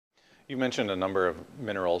You mentioned a number of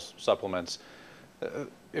minerals, supplements.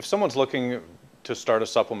 If someone's looking to start a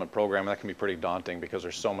supplement program, that can be pretty daunting because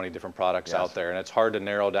there's so many different products out there, and it's hard to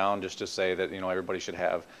narrow down just to say that everybody should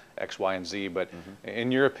have X, Y, and Z. But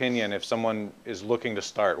in your opinion, if someone is looking to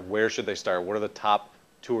start, where should they start? What are the top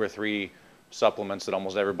 2 or 3 supplements that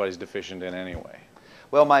almost everybody's deficient in anyway?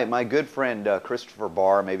 Well, my good friend Christopher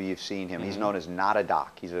Barr, maybe you've seen him. He's known as Not a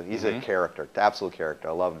Doc. He's a character, absolute character.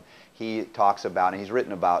 I love him. He talks about, and he's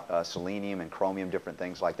written about selenium and chromium, different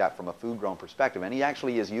things like that from a food-grown perspective. And he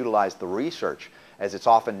actually has utilized the research, as it's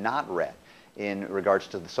often not read, in regards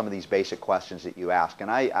to some of these basic questions that you ask. And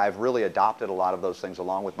I've really adopted a lot of those things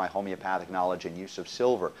along with my homeopathic knowledge and use of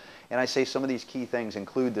silver. And I say some of these key things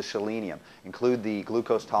include the selenium, include the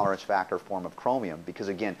glucose tolerance factor form of chromium, because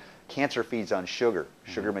again, cancer feeds on sugar,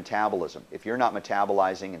 sugar metabolism. If you're not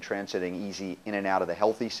metabolizing and transiting easy in and out of the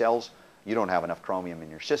healthy cells, you don't have enough chromium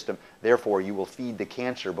in your system. Therefore, you will feed the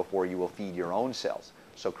cancer before you will feed your own cells.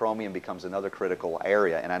 So chromium becomes another critical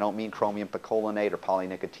area. And I don't mean chromium picolinate or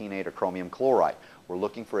polynicotinate or chromium chloride. We're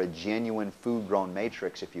looking for a genuine food-grown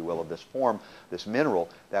matrix, if you will, of this form, this mineral,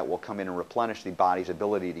 that will come in and replenish the body's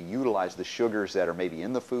ability to utilize the sugars that are maybe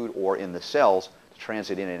in the food or in the cells to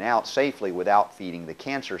transit in and out safely without feeding the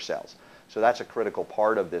cancer cells. So that's a critical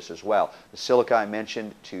part of this as well. The silica I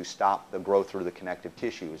mentioned to stop the growth through the connective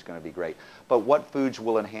tissue is going to be great. But what foods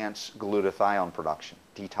will enhance glutathione production?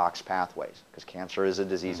 Detox pathways, because cancer is a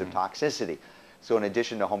disease of toxicity. So in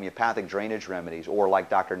addition to homeopathic drainage remedies, or like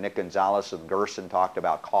Dr. Nick Gonzalez of Gerson talked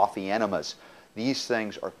about, coffee enemas, these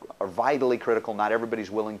things are vitally critical. Not everybody's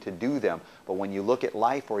willing to do them. But when you look at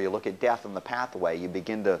life or you look at death and the pathway, you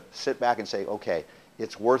begin to sit back and say, okay,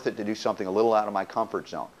 it's worth it to do something a little out of my comfort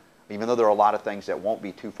zone. Even though there are a lot of things that won't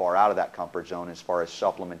be too far out of that comfort zone as far as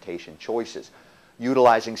supplementation choices.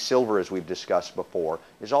 Utilizing silver, as we've discussed before,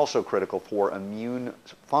 is also critical for immune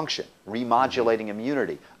function, remodulating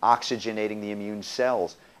immunity, oxygenating the immune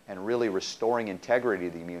cells, and really restoring integrity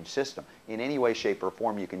to the immune system. In any way, shape, or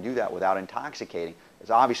form you can do that without intoxicating is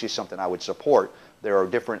obviously something I would support. There are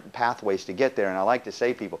different pathways to get there, and I like to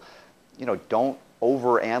say to people, don't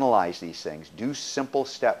overanalyze these things. Do simple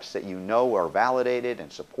steps that you know are validated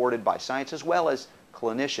and supported by science, as well as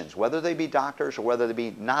clinicians, whether they be doctors or whether they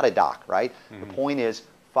be not a doc, right? The point is,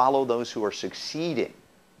 follow those who are succeeding.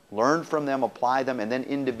 Learn from them, apply them, and then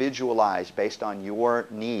individualize based on your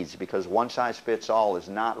needs, because one size fits all is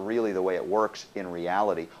not really the way it works in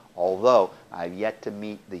reality, although I've yet to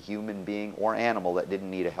meet the human being or animal that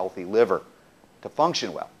didn't need a healthy liver to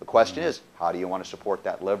function well. The question is, how do you want to support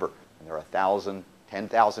that liver? And there are 1,000,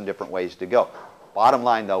 10,000 different ways to go. Bottom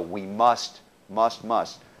line, though, we must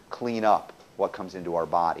clean up what comes into our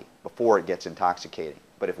body before it gets intoxicating.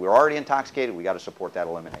 But if we're already intoxicated, we got to support that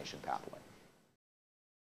elimination pathway.